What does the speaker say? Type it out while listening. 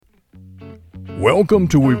Welcome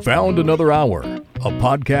to We Found Another Hour, a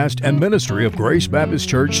podcast and ministry of Grace Baptist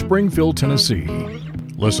Church, Springfield, Tennessee.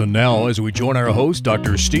 Listen now as we join our host,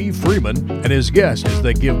 Dr. Steve Freeman, and his guests as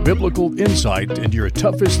they give biblical insight into your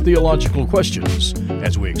toughest theological questions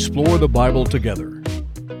as we explore the Bible together.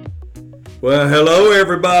 Well, hello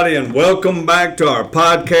everybody, and welcome back to our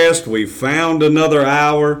podcast, We Found Another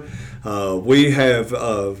Hour. We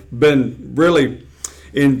have been really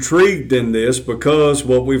intrigued in this because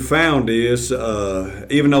what we found is,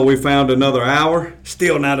 even though we found another hour,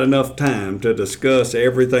 still not enough time to discuss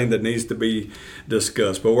everything that needs to be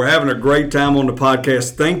discussed. But we're having a great time on the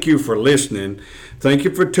podcast. Thank you for listening. Thank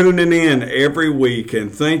you for tuning in every week,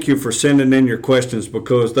 and thank you for sending in your questions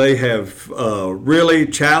because they have really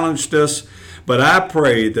challenged us. But I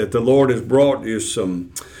pray that the Lord has brought you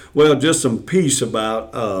just some peace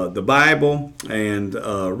about the Bible and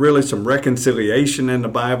really some reconciliation in the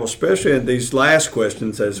Bible, especially in these last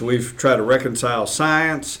questions as we've tried to reconcile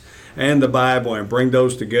science and the Bible and bring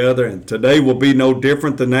those together. And today will be no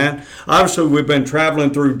different than that. Obviously, we've been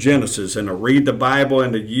traveling through Genesis and a Read the Bible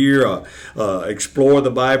in a Year, Explore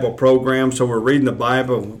the Bible program. So we're reading the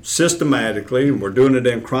Bible systematically, and we're doing it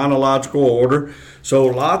in chronological order. So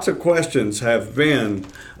lots of questions have been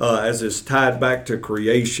as it's tied back to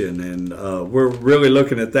creation, and we're really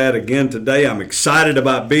looking at that again today. I'm excited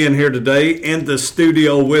about being here today. In the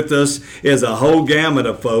studio with us is a whole gamut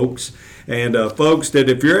of folks, and folks that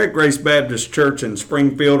if you're at Grace Baptist Church in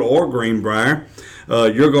Springfield or Greenbrier,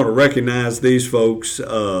 you're going to recognize these folks.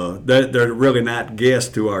 They're really not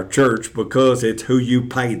guests to our church because it's who you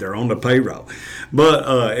pay. They're on the payroll.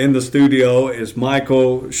 But in the studio is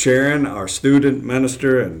Michael Sharon, our student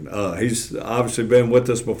minister, and he's obviously been with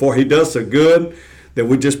us before. He does so good that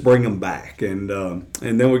we just bring him back. And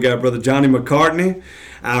then we got Brother Johnny McCartney,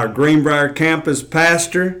 our Greenbrier campus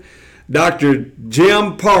pastor, Dr.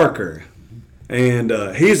 Jim Parker. And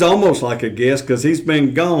he's almost like a guest because he's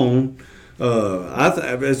been gone.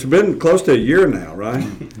 It's been close to a year now, right?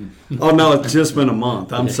 Oh, no, it's just been a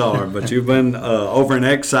month. I'm sorry. But you've been over in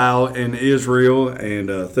exile in Israel,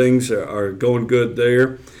 and things are going good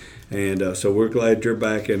there. And so we're glad you're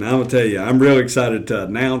back. And I'm going to tell you, I'm really excited to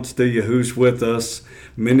announce to you who's with us.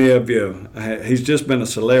 Many of you, he's just been a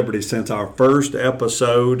celebrity since our first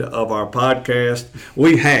episode of our podcast.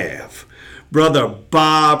 We have Brother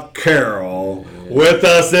Bob Carroll with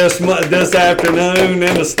us this afternoon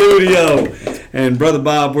in the studio. And Brother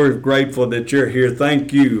Bob, we're grateful that you're here.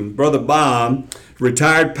 Thank you. Brother Bob,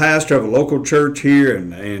 retired pastor of a local church here,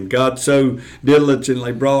 and God so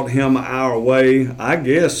diligently brought him our way. I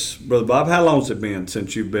guess, Brother Bob, how long has it been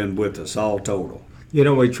since you've been with us all total? You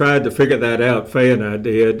know, we tried to figure that out, Faye and I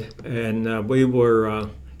did, and we were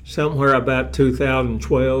somewhere about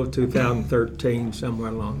 2012, 2013,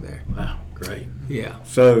 somewhere along there. Wow. Great. Yeah.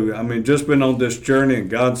 So, I mean, just been on this journey, and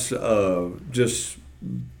God's just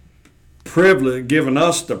given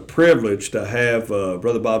us the privilege to have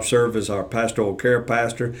Brother Bob serve as our pastoral care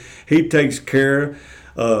pastor. He takes care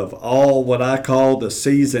of all what I call the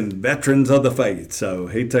seasoned veterans of the faith. So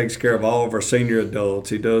he takes care of all of our senior adults.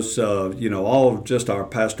 He does, all of just our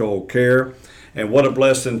pastoral care. And what a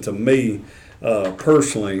blessing to me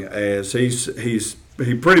personally, as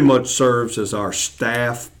he pretty much serves as our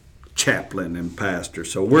staff chaplain and pastor.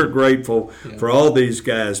 So we're grateful for all these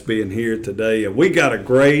guys being here today. And we got a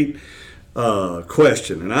great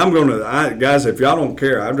question. And guys, if y'all don't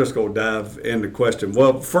care, I'm just going to dive into the question.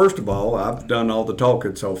 Well, first of all, I've done all the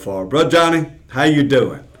talking so far. Brother Johnny, how you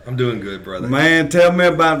doing? I'm doing good, brother. Man, tell me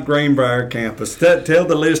about Greenbrier campus. Tell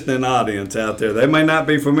the listening audience out there. They may not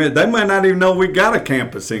be familiar. They might not even know we got a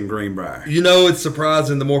campus in Greenbrier. You know, it's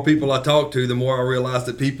surprising. The more people I talk to, the more I realize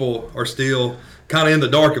that people are still kind of in the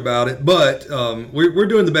dark about it. But we're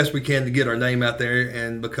doing the best we can to get our name out there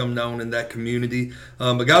and become known in that community.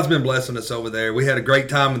 But God's been blessing us over there. We had a great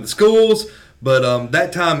time in the schools, but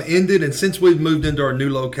that time ended. And since we've moved into our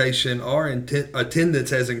new location, our attendance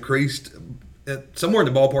has increased somewhere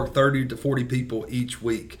in the ballpark 30 to 40 people each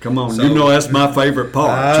week. Come on, so, you know that's my favorite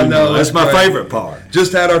part. I know that's my favorite part.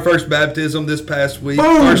 Just had our first baptism this past week.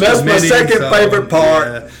 Boom, that's my second favorite part.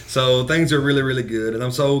 Yeah, so things are really, really good, and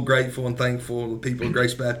I'm so grateful and thankful to the people of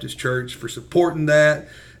Grace Baptist Church for supporting that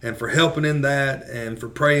and for helping in that and for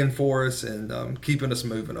praying for us and keeping us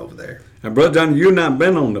moving over there. And Brother John, you've not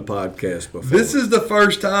been on the podcast before. This is the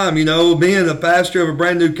first time. You know, being a pastor of a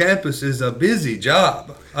brand new campus is a busy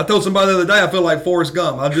job. I told somebody the other day I feel like Forrest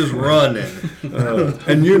Gump. I'm just running.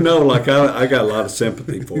 And you know, like I got a lot of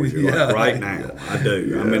sympathy for you right now. I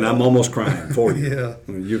do. I mean, I'm almost crying for you.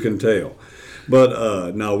 Yeah. You can tell.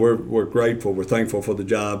 But no, we're grateful. We're thankful for the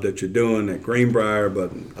job that you're doing at Greenbrier.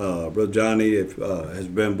 But Brother Johnny has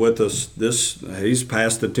been with us. He's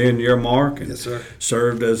passed the 10-year mark and Yes, sir.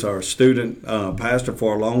 served as our student pastor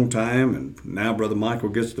for a long time. And now Brother Michael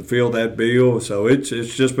gets to fill that bill. So it's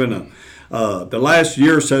just been the last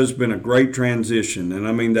year or so has been a great transition, and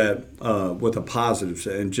I mean that with a positive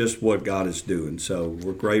and just what God is doing. So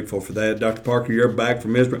we're grateful for that. Dr. Parker, you're back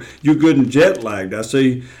from Israel. You good and jet lagged. I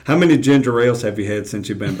see. How many ginger ales have you had since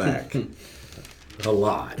you've been back? A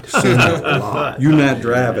lot. A lot. You're not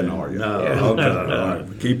driving, are you? No. Okay. All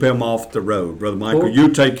right. Keep him off the road. Brother Michael, you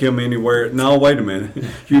take him anywhere. No, wait a minute.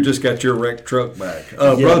 You just got your wrecked truck back.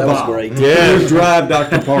 Brother that was Bob, great. you drive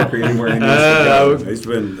Dr. Parker anywhere he needs to go.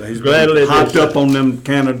 He's been hopped up on them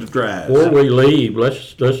Canada drives. Before we leave,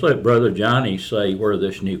 let's let Brother Johnny say where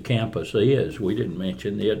this new campus is. We didn't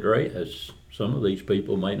mention the address. Some of these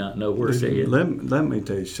people may not know where it is. Let me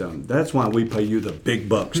tell you something. That's why we pay you the big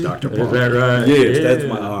bucks, Dr. Parker. Is that right? Yes, Yeah. that's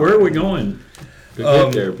my. Where are we going to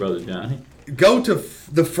get there, Brother Johnny? Go to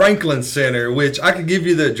the Franklin Center, which I can give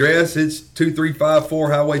you the address. It's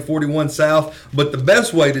 2354 Highway 41 South. But the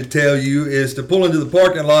best way to tell you is to pull into the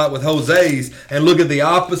parking lot with Jose's and look at the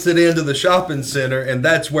opposite end of the shopping center, and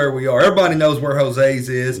that's where we are. Everybody knows where Jose's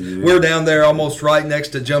is. Yeah. We're down there almost right next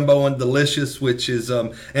to Jumbo and Delicious, which is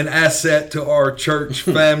an asset to our church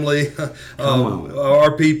family,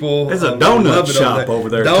 our people. There's a donut shop over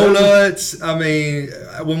there. Donuts. I mean,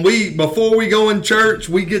 before we go in church,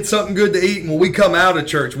 we get something good to eat. And when we come out of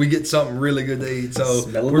church, we get something really good to eat. So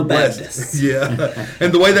we're blessed. Yeah,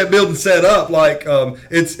 and the way that building's set up, like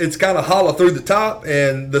it's kind of hollow through the top,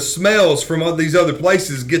 and the smells from all these other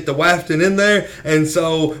places get the wafting in there. And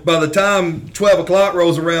so by the time 12 o'clock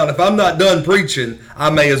rolls around, if I'm not done preaching, I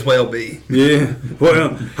may as well be. Yeah.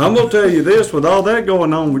 Well, I'm gonna tell you this: with all that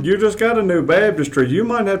going on, you just got a new baptistry. You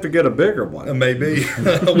might have to get a bigger one. Maybe.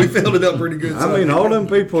 We filled it up pretty good. I mean, all them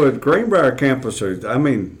people at Greenbrier campus are. I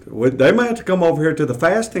mean, they might have to come over here to the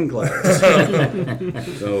fasting class.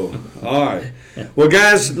 So, all right. Well,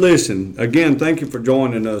 guys, listen. Again, thank you for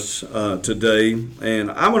joining us today.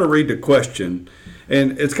 And I'm going to read the question.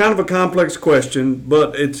 And it's kind of a complex question,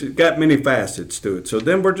 but it's got many facets to it. So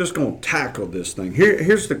then we're just going to tackle this thing.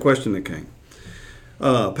 Here's the question that came.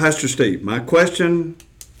 Pastor Steve, my question,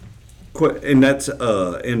 and that's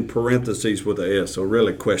in parentheses with a S, so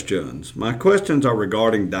really questions. My questions are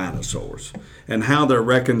regarding dinosaurs and how they're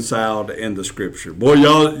reconciled in the Scripture. Boy,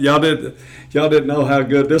 y'all didn't know how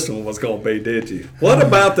good this one was going to be, did you? What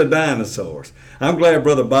about the dinosaurs? I'm glad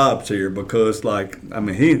Brother Bob's here because,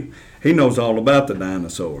 he knows all about the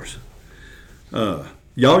dinosaurs.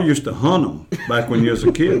 Y'all used to hunt them back when you was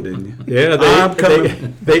a kid, didn't you? Yeah,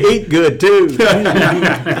 they eat good too.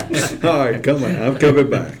 All right, come on, I'm coming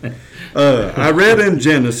back. I read in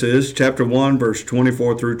Genesis chapter 1, verse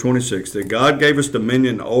 24 through 26 that God gave us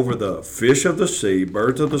dominion over the fish of the sea,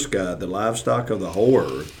 birds of the sky, the livestock of the whole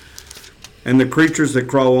earth, and the creatures that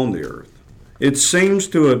crawl on the earth. It seems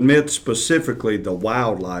to admit specifically the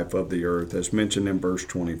wildlife of the earth as mentioned in verse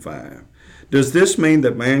 25. Does this mean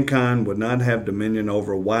that mankind would not have dominion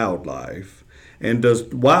over wildlife? And does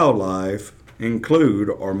wildlife include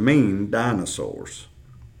or mean dinosaurs?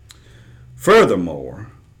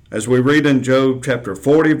 Furthermore, as we read in Job chapter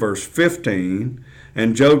 40, verse 15,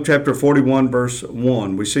 and Job chapter 41, verse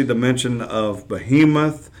 1, we see the mention of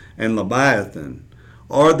Behemoth and Leviathan.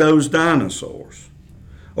 Are those dinosaurs?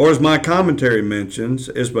 Or as my commentary mentions,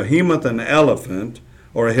 is Behemoth an elephant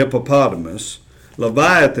or a hippopotamus?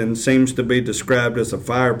 Leviathan seems to be described as a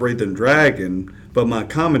fire-breathing dragon, but my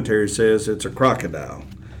commentary says it's a crocodile.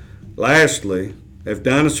 Lastly, if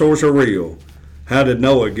dinosaurs are real, how did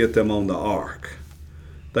Noah get them on the ark?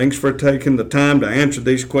 Thanks for taking the time to answer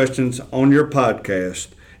these questions on your podcast,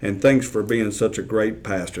 and thanks for being such a great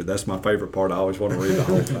pastor. That's my favorite part. I always want to read the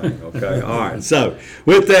whole thing, okay? All right, so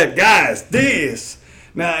with that, guys,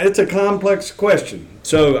 now it's a complex question.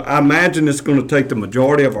 So I imagine it's going to take the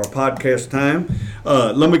majority of our podcast time.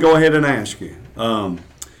 Let me go ahead and ask you.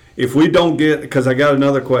 If we don't get, because I got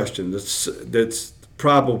another question that's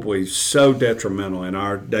probably so detrimental in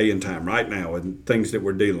our day and time right now and things that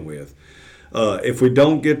we're dealing with. If we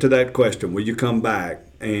don't get to that question, will you come back?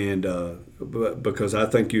 And because I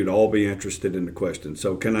think you'd all be interested in the question.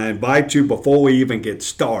 So can I invite you before we even get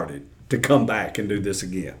started to come back and do this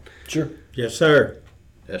again? Sure. Yes, sir.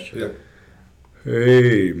 Yes, sir.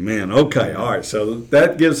 Hey, man. Okay. All right. So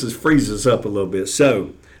that freezes up a little bit.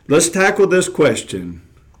 So let's tackle this question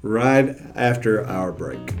right after our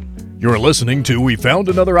break. You're listening to We Found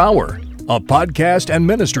Another Hour, a podcast and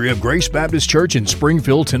ministry of Grace Baptist Church in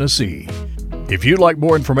Springfield, Tennessee. If you'd like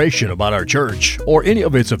more information about our church or any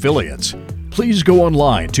of its affiliates, please go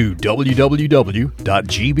online to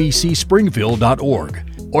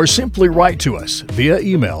www.gbcspringfield.org or simply write to us via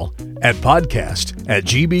email at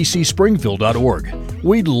podcast@gbcspringfield.org.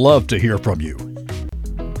 We'd love to hear from you.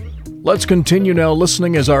 Let's continue now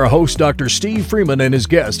listening as our host, Dr. Steve Freeman, and his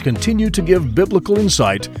guest continue to give biblical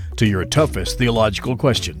insight to your toughest theological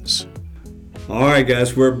questions. All right,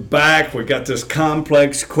 guys, we're back. We got this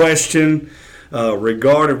complex question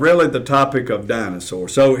regarding really the topic of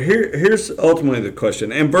dinosaurs. So here's ultimately the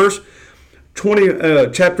question. In verse 20,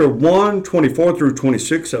 chapter 1, 24 through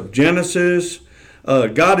 26 of Genesis,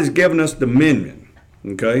 God has given us dominion,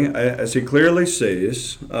 okay, as he clearly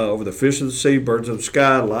says, over the fish of the sea, birds of the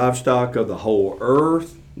sky, livestock of the whole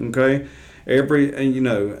earth, okay,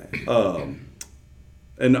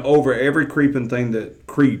 and over every creeping thing that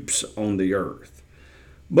creeps on the earth.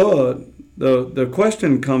 But the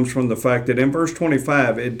question comes from the fact that in verse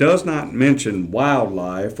 25, it does not mention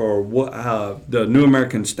wildlife, or the New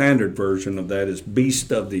American Standard Version of that is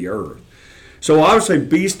beast of the earth. So obviously,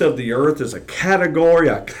 beast of the earth is a category,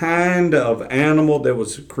 a kind of animal that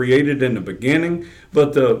was created in the beginning,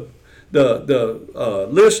 but the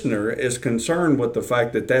listener is concerned with the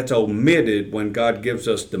fact that that's omitted when God gives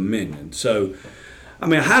us dominion. So, I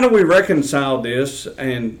mean, how do we reconcile this?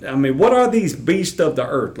 And, I mean, what are these beasts of the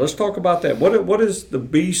earth? Let's talk about that. What is the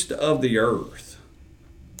beast of the earth?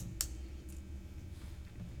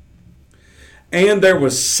 And there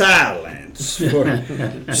was silence.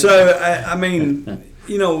 So, I mean,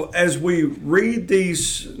 you know, as we read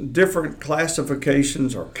these different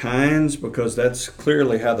classifications or kinds, because that's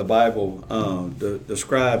clearly how the Bible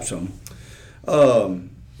describes them,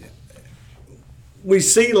 we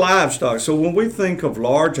see livestock. So when we think of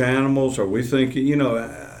large animals, or we think, you know,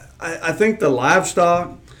 I think the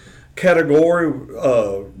livestock category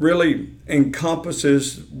really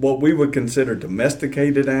encompasses what we would consider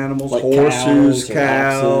domesticated animals, like horses,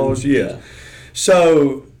 cows, yes. Yeah.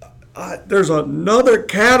 So there's another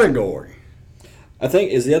category. I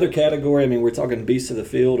think is the other category. I mean, we're talking beasts of the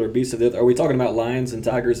field or beasts of the. Are we talking about lions and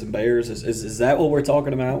tigers and bears? Is that what we're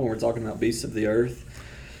talking about when we're talking about beasts of the earth?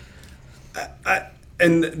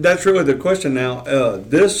 And that's really the question now.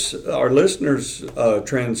 Our listeners'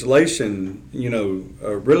 translation, you know,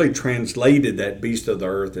 really translated that beast of the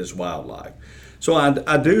earth as wildlife. So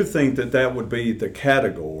I do think that would be the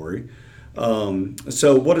category.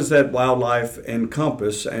 So what does that wildlife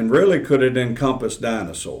encompass? And really, could it encompass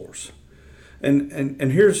dinosaurs?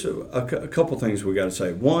 And here's a couple things we got to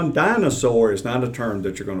say. One, dinosaur is not a term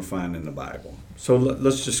that you're going to find in the Bible. So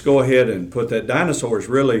let's just go ahead and put that. Dinosaur is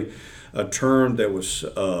really a term that was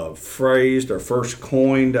phrased or first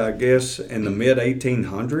coined, I guess, in the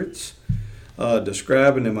mid-1800s,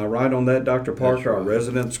 describing, am I right on that, Dr. Parker, our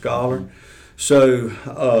resident scholar? So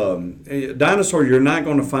dinosaur, you're not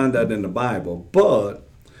going to find that in the Bible, but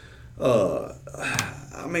I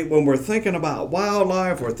mean, when we're thinking about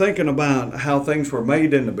wildlife, we're thinking about how things were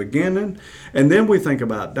made in the beginning, and then we think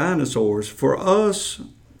about dinosaurs. For us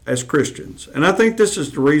as Christians, and I think this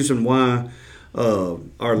is the reason why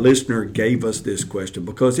our listener gave us this question,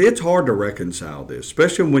 because it's hard to reconcile this,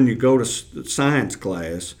 especially when you go to science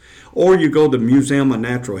class or you go to the Museum of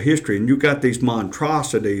Natural History and you got these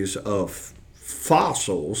monstrosities of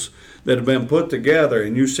fossils that have been put together,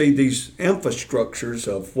 and you see these infrastructures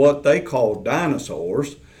of what they call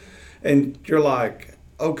dinosaurs, and you're like,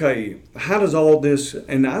 okay, how does all this,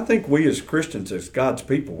 and I think we as Christians, as God's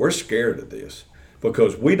people, we're scared of this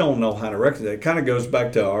because we don't know how to reconcile it. It kind of goes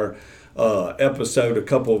back to our episode a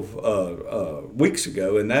couple of weeks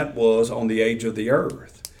ago, and that was on the age of the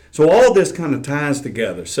earth. So all this kind of ties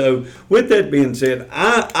together. So with that being said,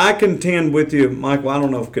 I contend with you, Michael, I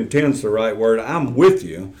don't know if contend's the right word, I'm with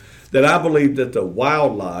you, that I believe that the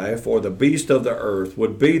wildlife or the beast of the earth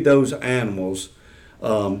would be those animals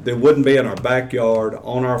that wouldn't be in our backyard,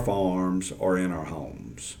 on our farms, or in our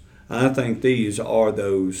homes. I think these are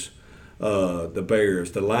those the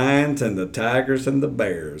bears, the lions and the tigers and the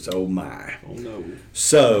bears. Oh my! Oh no!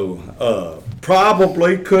 So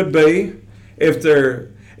probably could be if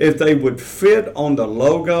they would fit on the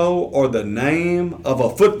logo or the name of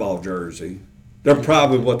a football jersey. They're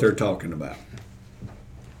probably what they're talking about.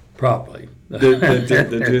 Probably.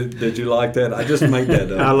 Did you like that? I just made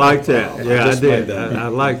that up. I like that. Yeah, I did. I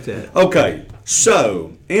like that. Okay,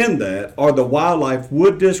 so in that, are the wildlife,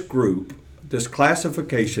 would this group, this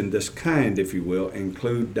classification, this kind, if you will,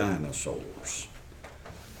 include dinosaurs?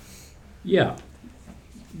 Yeah.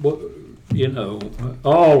 Well, you know,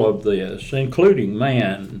 all of this, including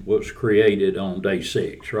man, was created on day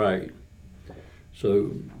 6, right?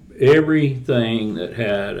 So everything that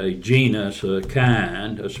had a genus, a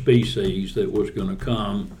kind, a species that was going to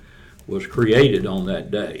come was created on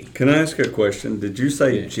that day. Can I ask a question? Did you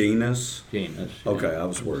say Yeah. genus? Genus. Okay, I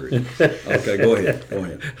was worried. Okay, go ahead. Go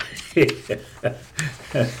ahead.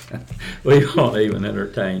 We won't even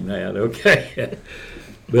entertain that, okay?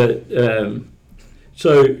 But,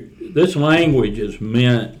 so this language is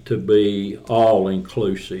meant to be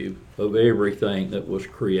all-inclusive of everything that was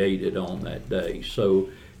created on that day. So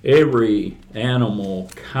every animal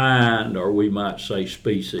kind, or we might say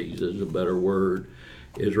species is a better word,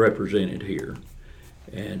 is represented here.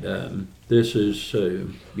 And this is,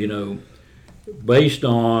 based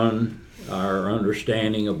on our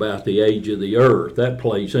understanding about the age of the earth. That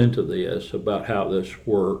plays into this, about how this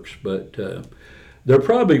works. But there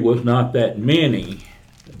probably was not that many.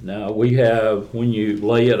 Now we have, when you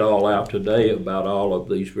lay it all out today about all of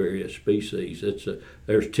these various species,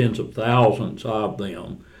 there's tens of thousands of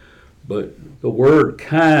them. But the word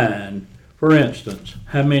kind, for instance,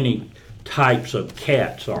 how many types of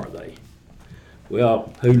cats are they?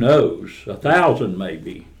 Well, who knows? 1,000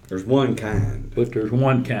 maybe. There's one kind. But there's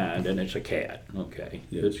one kind, and it's a cat. Okay,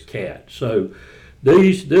 Yes. It's a cat. So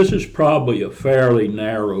this is probably a fairly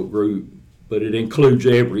narrow group, but it includes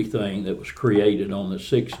everything that was created on the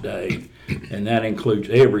sixth day, and that includes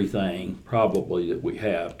everything probably that we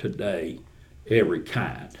have today, every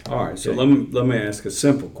kind. All right, so let me ask a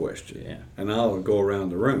simple question, Yeah. and I'll go around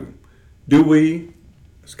the room. Do we,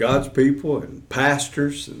 as God's people and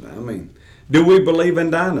pastors, do we believe in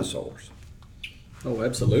dinosaurs? Oh,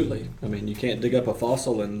 absolutely. I mean, you can't dig up a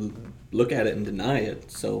fossil and look at it and deny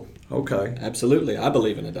it. So, Okay. absolutely, I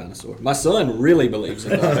believe in a dinosaur. My son really believes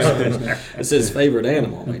in dinosaurs. It's his favorite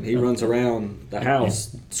animal. I mean, he runs around the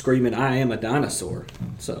house screaming, "I am a dinosaur."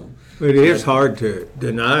 So, It is hard to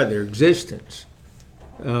deny their existence.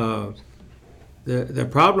 The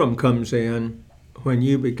problem comes in when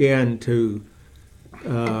you begin to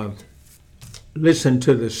listen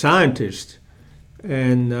to the scientists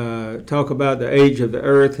and talk about the age of the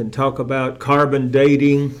earth and talk about carbon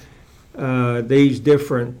dating these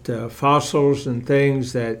different fossils and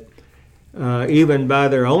things that even by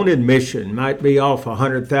their own admission might be off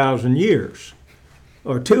 100,000 years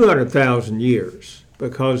or 200,000 years,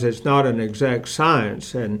 because it's not an exact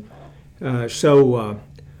science. And so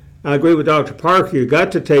I agree with Dr. Parker. You've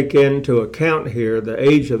got to take into account here the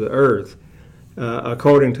age of the earth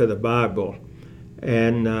according to the Bible.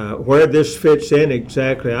 And where this fits in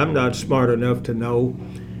exactly, I'm not smart enough to know.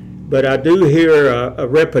 But I do hear a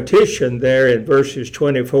repetition there in verses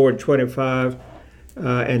 24 and 25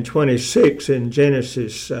 and 26 in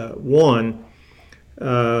Genesis 1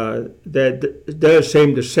 that does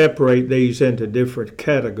seem to separate these into different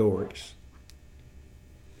categories.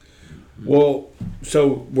 Well,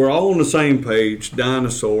 so we're all on the same page.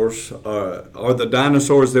 Dinosaurs are the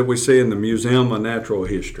dinosaurs that we see in the Museum of Natural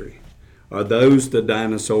History. Are those the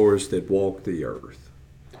dinosaurs that walk the earth?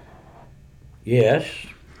 Yes,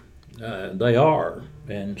 they are,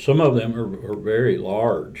 and some of them are very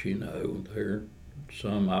large. They're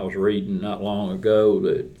some I was reading not long ago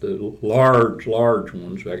that the large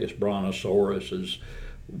ones, I guess Brontosaurus is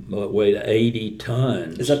weighed 80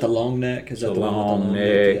 tons. is that the long neck? Is that The the one with the long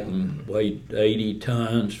neck Yeah. and weighed 80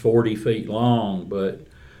 tons, 40 feet long. But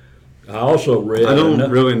I also read. I don't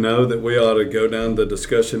really know that we ought to go down the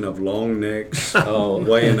discussion of long necks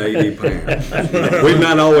weighing 80 pounds. We've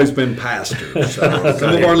not always been pastors. So,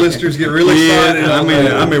 Some of our listeners get really excited.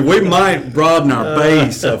 I mean, we might broaden our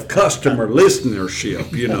base of customer listenership,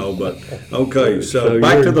 but okay. So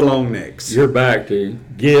back to the long necks. You're back to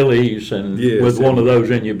ghillies and Yes. with one of those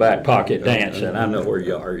in your back pocket dancing. I know where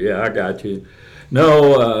you are. Yeah, I got you.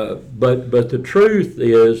 No, but the truth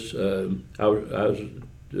is, I was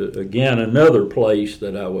again, another place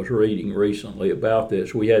that I was reading recently about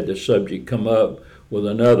this. We had this subject come up with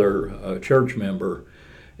another church member,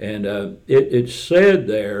 and it said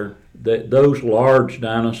there that those large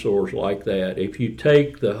dinosaurs like that, if you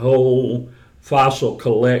take the whole fossil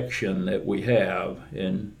collection that we have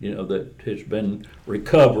and that has been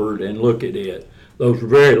recovered and look at it, those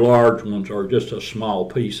very large ones are just a small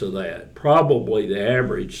piece of that. Probably the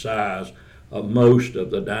average size of most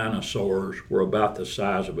of the dinosaurs were about the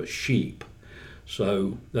size of a sheep.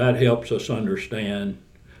 So that helps us understand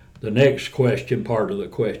the next question, part of the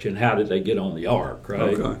question, how did they get on the ark, right?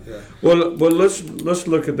 Okay. Yeah. Well, let's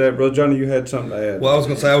look at that, Brother Johnny. You had something to add. Well, I was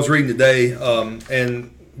going to say, I was reading today,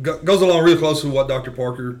 and goes along real close with what Dr.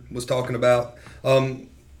 Parker was talking about.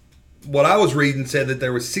 What I was reading said that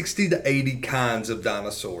there were 60 to 80 kinds of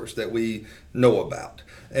dinosaurs that we know about.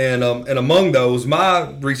 And among those, my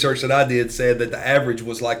research that I did said that the average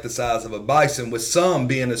was like the size of a bison, with some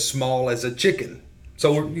being as small as a chicken.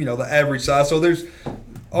 So, the average size. So there's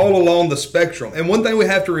all along the spectrum. And one thing we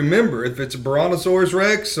have to remember, if it's a Brontosaurus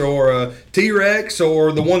Rex or a T-Rex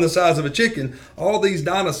or the one the size of a chicken, all these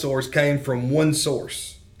dinosaurs came from one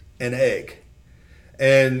source, an egg.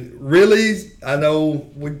 And really, I know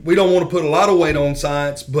we don't want to put a lot of weight on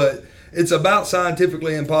science, but it's about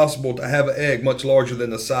scientifically impossible to have an egg much larger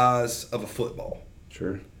than the size of a football.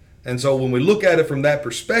 Sure. And so when we look at it from that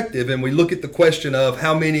perspective and we look at the question of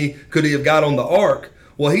how many could he have got on the ark,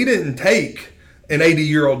 well, he didn't take an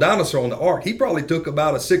 80-year-old dinosaur on the ark. He probably took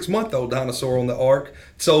about a 6-month-old dinosaur on the ark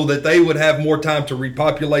so that they would have more time to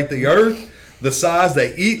repopulate the earth. The size,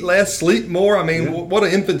 they eat less, sleep more. I mean, what do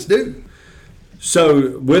infants do?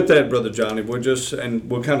 So with that, Brother Johnny,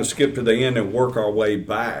 we'll kind of skip to the end and work our way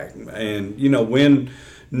back. And, when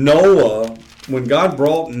God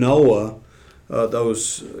brought Noah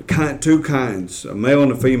those two kinds, a male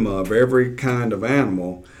and a female of every kind of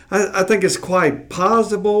animal, I think it's quite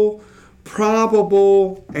possible,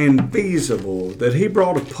 probable, and feasible that he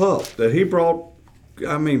brought a pup, that he brought,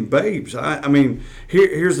 babes.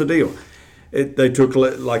 Here's the deal. They took,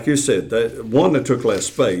 like you said, that took less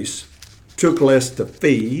space, took less to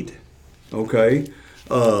feed, okay?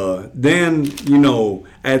 Then,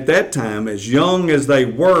 at that time, as young as they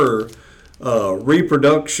were,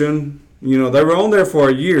 reproduction, they were on there for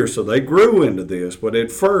a year, so they grew into this. But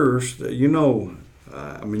at first, you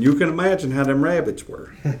can imagine how them rabbits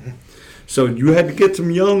were. So you had to get some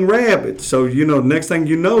young rabbits. So, next thing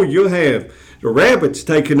you know, you'll have the rabbits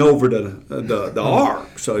taking over the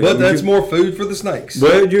ark. So, but that's more food for the snakes.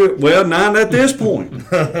 Well, not at this point.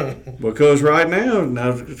 Because right now,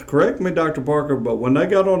 correct me, Dr. Parker, but when they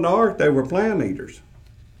got on the ark, they were plant eaters.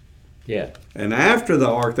 Yeah. And after the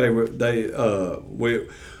ark,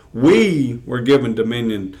 we were given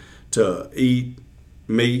dominion to eat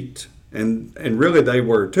meat. And really they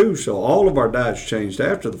were too. So all of our diets changed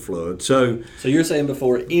after the flood. So you're saying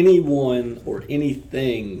before anyone or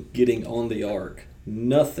anything getting on the ark,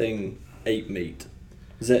 nothing ate meat.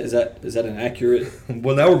 Is that an accurate?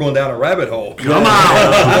 Well, now we're going down a rabbit hole. Come on!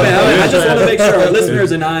 I just want to make sure our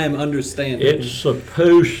listeners and I am understanding. It's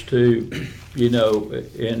supposed to, in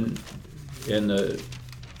the,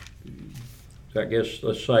 I guess,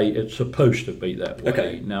 let's say it's supposed to be that way.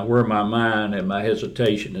 Okay. Now, where my mind and my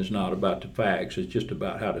hesitation is not about the facts, it's just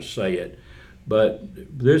about how to say it. But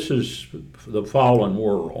this is the fallen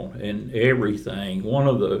world and everything. One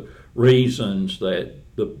of the reasons that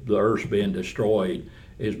the earth's being destroyed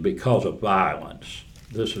is because of violence.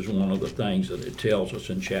 This is one of the things that it tells us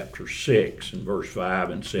in chapter 6 and verse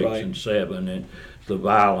 5 and 6 right. and 7, and the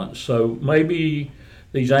violence. So maybe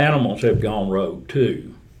these animals have gone rogue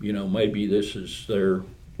too. Maybe this is their...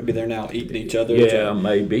 Maybe they're now eating each other. Yeah,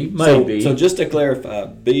 maybe. So just to clarify,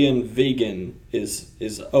 being vegan is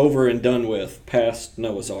over and done with past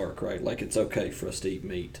Noah's Ark, right? Like it's okay for us to eat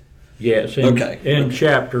meat. Yes, in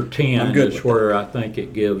chapter 10 is where I think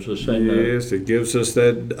it gives us. Yes, it gives us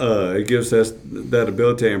that. It gives us that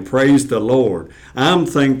ability, and praise the Lord. I'm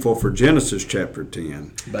thankful for Genesis chapter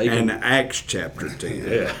 10 and Acts chapter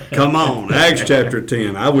 10. Yeah. Come on, Acts chapter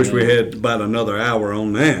 10. I wish we had about another hour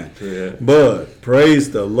on that. Yeah. But praise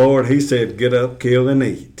the Lord, He said, "Get up, kill, and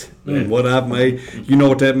eat." And what I've made, you know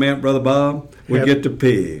what that meant, Brother Bob? We get the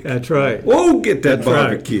pig. That's right. Whoa, get that That's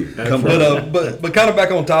barbecue. Right. Come on. But kind of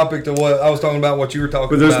back on topic to what I was talking about, what you were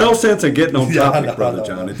talking But there's about. no sense in getting on Yeah, topic, I know, Brother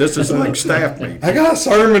Johnny. This is like staff meeting. I got a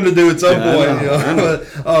sermon to do at some point. I know.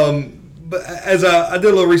 But as I did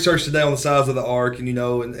a little research today on the size of the ark,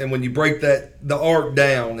 and when you break the ark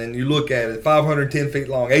down and you look at it, 510 feet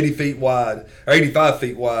long, 80 feet wide, or 85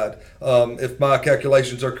 feet wide, if my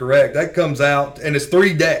calculations are correct, that comes out, and it's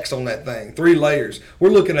 3 decks on that thing, 3 layers.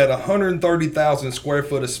 We're looking at 130,000 square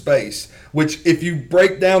foot of space, which if you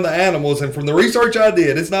break down the animals, and from the research I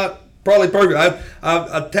did, it's not probably perfect.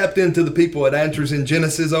 I tapped into the people at Answers in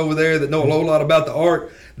Genesis over there that know a whole lot about the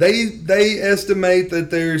ark. They estimate that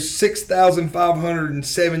there's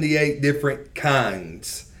 6,578 different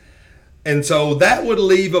kinds. And so that would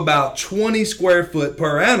leave about 20 square foot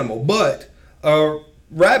per animal. But a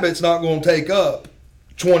rabbit's not going to take up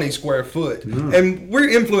 20 square foot. And we're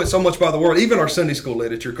influenced so much by the world, even our Sunday school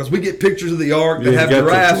literature, because we get pictures of the ark that have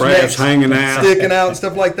giraffes necks hanging out, sticking out and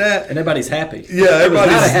stuff like that. And everybody's happy. Yeah,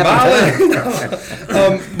 everybody's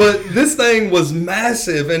smiling. But this thing was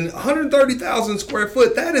massive, and 130,000 square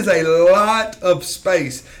foot, that is a lot of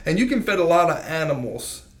space. And you can fit a lot of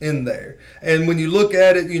animals in there. And when you look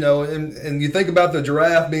at it, and you think about the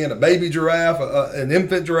giraffe being a baby giraffe, an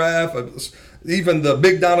infant giraffe, even the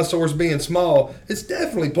big dinosaurs being small, it's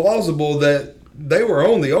definitely plausible that they were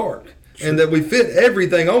on the ark. Sure. And that we fit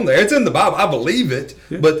everything on there. It's in the Bible. I believe it.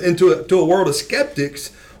 Yeah. But to a world of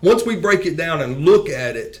skeptics, once we break it down and look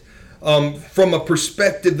at it from a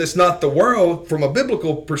perspective that's not the world, from a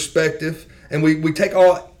biblical perspective, and we take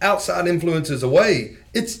all outside influences away,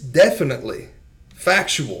 it's definitely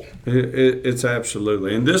factual. It's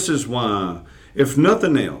absolutely. And this is why, if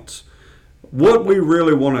nothing else, what we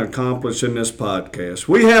really want to accomplish in this podcast,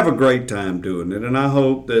 we have a great time doing it, and I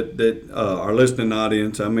hope that our listening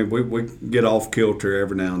audience, I mean, we get off kilter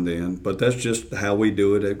every now and then, but that's just how we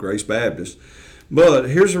do it at Grace Baptist. But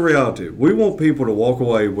here's the reality. We want people to walk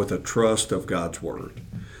away with a trust of God's Word.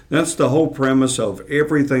 That's the whole premise of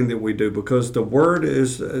everything that we do, because the Word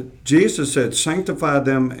is, Jesus said, sanctify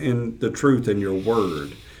them in the truth, and your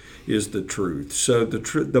Word is the truth. So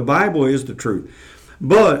the Bible is the truth.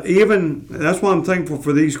 But even, that's why I'm thankful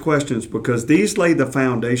for these questions, because these lay the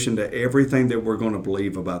foundation to everything that we're going to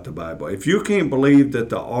believe about the Bible. If you can't believe that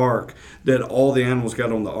the ark, that all the animals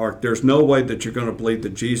got on the ark, there's no way that you're going to believe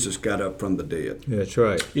that Jesus got up from the dead. Yeah, that's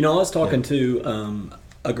right. I was talking to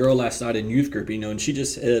a girl last night in youth group, and she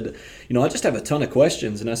just said, I just have a ton of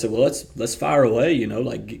questions. And I said, well, let's fire away,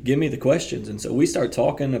 give me the questions. And so we start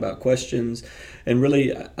talking about questions. And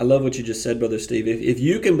really, I love what you just said, Brother Steve. If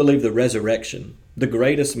you can believe the resurrection, the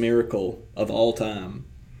greatest miracle of all time,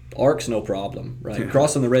 ark's no problem, right? Yeah.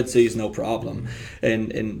 Crossing the Red Sea is no problem.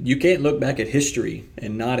 And you can't look back at history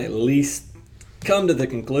and not at least come to the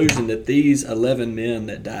conclusion that these 11 men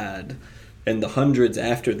that died and the hundreds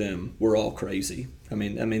after them were all crazy. I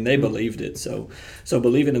mean, they believed it. So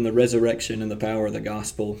believing in the resurrection and the power of the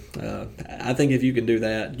gospel, I think if you can do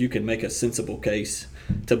that, you can make a sensible case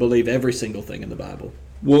to believe every single thing in the Bible.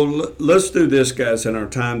 Well, let's do this, guys, in our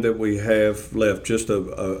time that we have left, just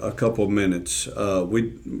a couple of minutes.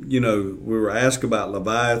 We were asked about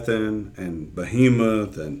Leviathan and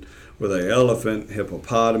Behemoth, and were they elephant,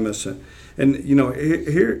 hippopotamus, and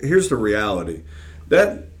here's the reality.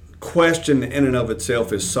 That question in and of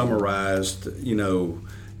itself is summarized,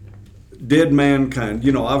 did mankind,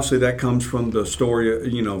 obviously that comes from the story,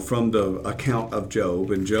 from the account of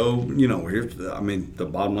Job. And Job, the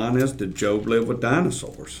bottom line is, did Job live with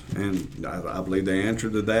dinosaurs? And I believe the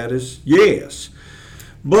answer to that is yes.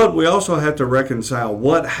 But we also have to reconcile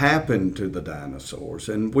what happened to the dinosaurs.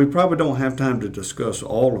 And we probably don't have time to discuss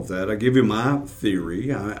all of that. I give you my theory.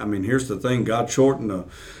 Here's the thing. God shortened the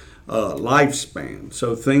lifespan.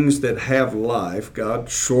 So things that have life, God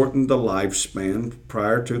shortened the lifespan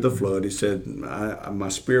prior to the flood. He said, my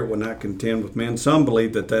spirit will not contend with men. Some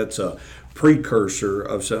believe that that's a precursor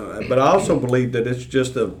of some, but I also believe that it's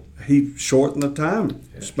just he shortened the time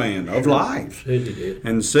span of life.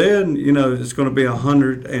 And said, it's going to be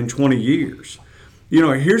 120 years.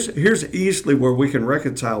 Here's easily where we can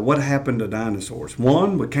reconcile what happened to dinosaurs.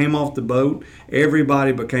 One, we came off the boat,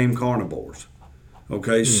 everybody became carnivores.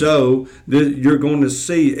 Okay, so you're going to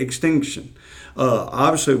see extinction.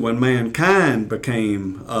 Obviously, when mankind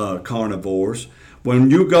became carnivores, when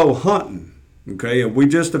you go hunting, okay, and we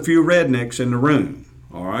just a few rednecks in the room,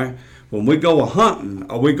 all right? When we go hunting,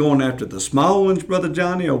 are we going after the small ones, Brother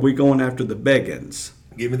Johnny, or are we going after the big ones?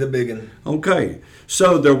 Give me the big one. Okay,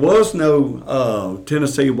 so there was no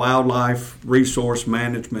Tennessee Wildlife Resource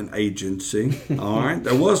Management Agency, all right?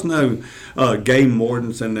 There was no game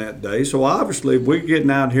wardens in that day. So obviously, if we're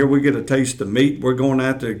getting out here, we get a taste of meat, we're going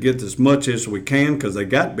out there to get as much as we can, because they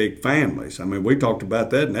got big families. We talked about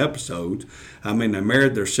that in episodes. They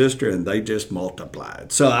married their sister and they just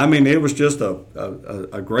multiplied. So, it was just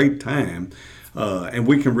a great time, and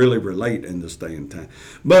we can really relate in this day and time.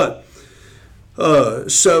 But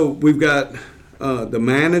so we've got the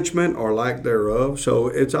management or lack thereof. So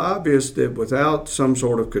it's obvious that without some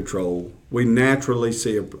sort of control, we naturally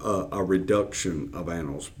see a reduction of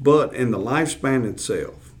animals. But in the lifespan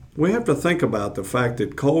itself, we have to think about the fact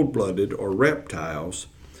that cold-blooded or reptiles,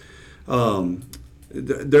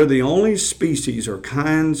 they're the only species or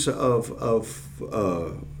kinds of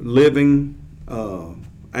living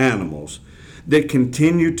animals that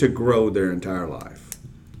continue to grow their entire life.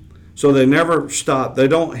 So they never stop. They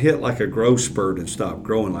don't hit like a growth spurt and stop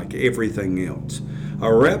growing like everything else.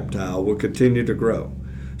 A reptile will continue to grow.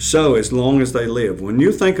 So as long as they live. When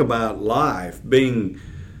you think about life being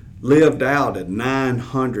lived out at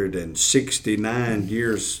 969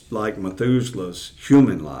 years like Methuselah's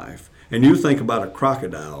human life, and you think about a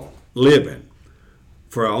crocodile living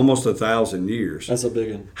for almost 1,000 years. That's a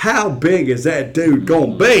big one. How big is that dude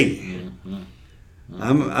going to be?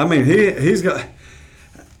 He's got...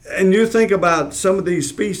 And you think about some of these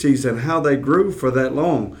species and how they grew for that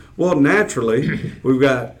long. Well, naturally, we've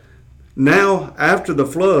got now, after the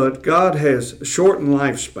flood, God has shortened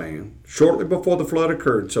lifespan shortly before the flood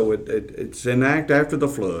occurred. So it's enact after the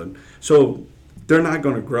flood. So they're not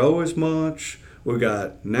going to grow as much. We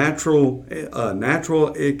got natural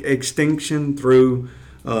extinction through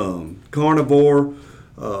carnivore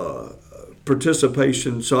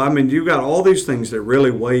participation. So, I mean, you got all these things that really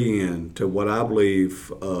weigh in to what I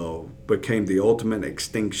believe became the ultimate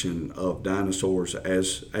extinction of dinosaurs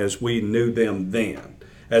as we knew them then,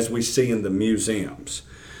 as we see in the museums.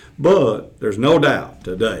 But there's no doubt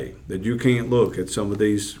today that you can't look at some of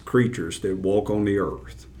these creatures that walk on the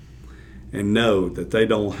earth and know that they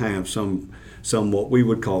don't have some what we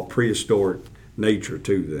would call prehistoric nature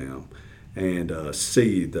to them, and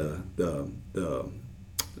see the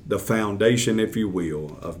foundation, if you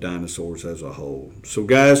will, of dinosaurs as a whole. So,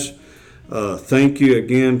 guys, thank you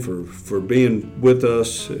again for being with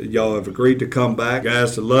us. Y'all have agreed to come back.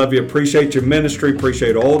 Guys, I love you. Appreciate your ministry.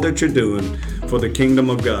 Appreciate all that you're doing for the kingdom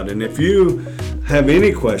of God. And if you have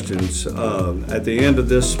any questions, at the end of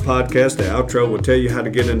this podcast, the outro will tell you how to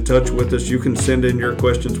get in touch with us. You can send in your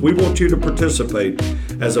questions. We want you to participate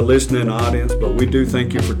as a listening audience, but we do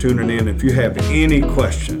thank you for tuning in. If you have any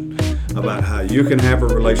question about how you can have a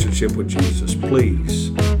relationship with Jesus, please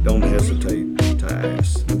don't hesitate to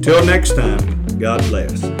ask. Until next time, God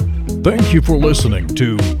bless. Thank you for listening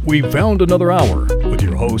to We Found Another Hour with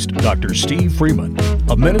your host, Dr. Steve Freeman,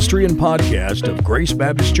 a ministry and podcast of Grace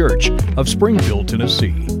Baptist Church of Springfield,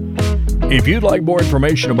 Tennessee. If you'd like more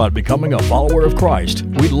information about becoming a follower of Christ,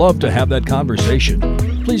 we'd love to have that conversation.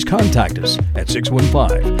 Please contact us at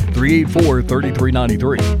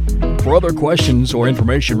 615-384-3393. For other questions or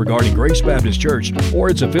information regarding Grace Baptist Church or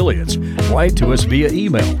its affiliates, write to us via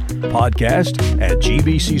email,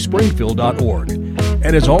 podcast@gbcspringfield.org.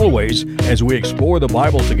 And as always, as we explore the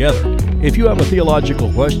Bible together, if you have a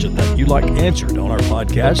theological question that you'd like answered on our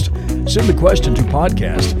podcast, send the question to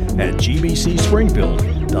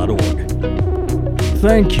podcast@gbcspringfield.org.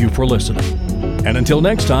 Thank you for listening. And until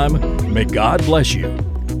next time, may God bless you.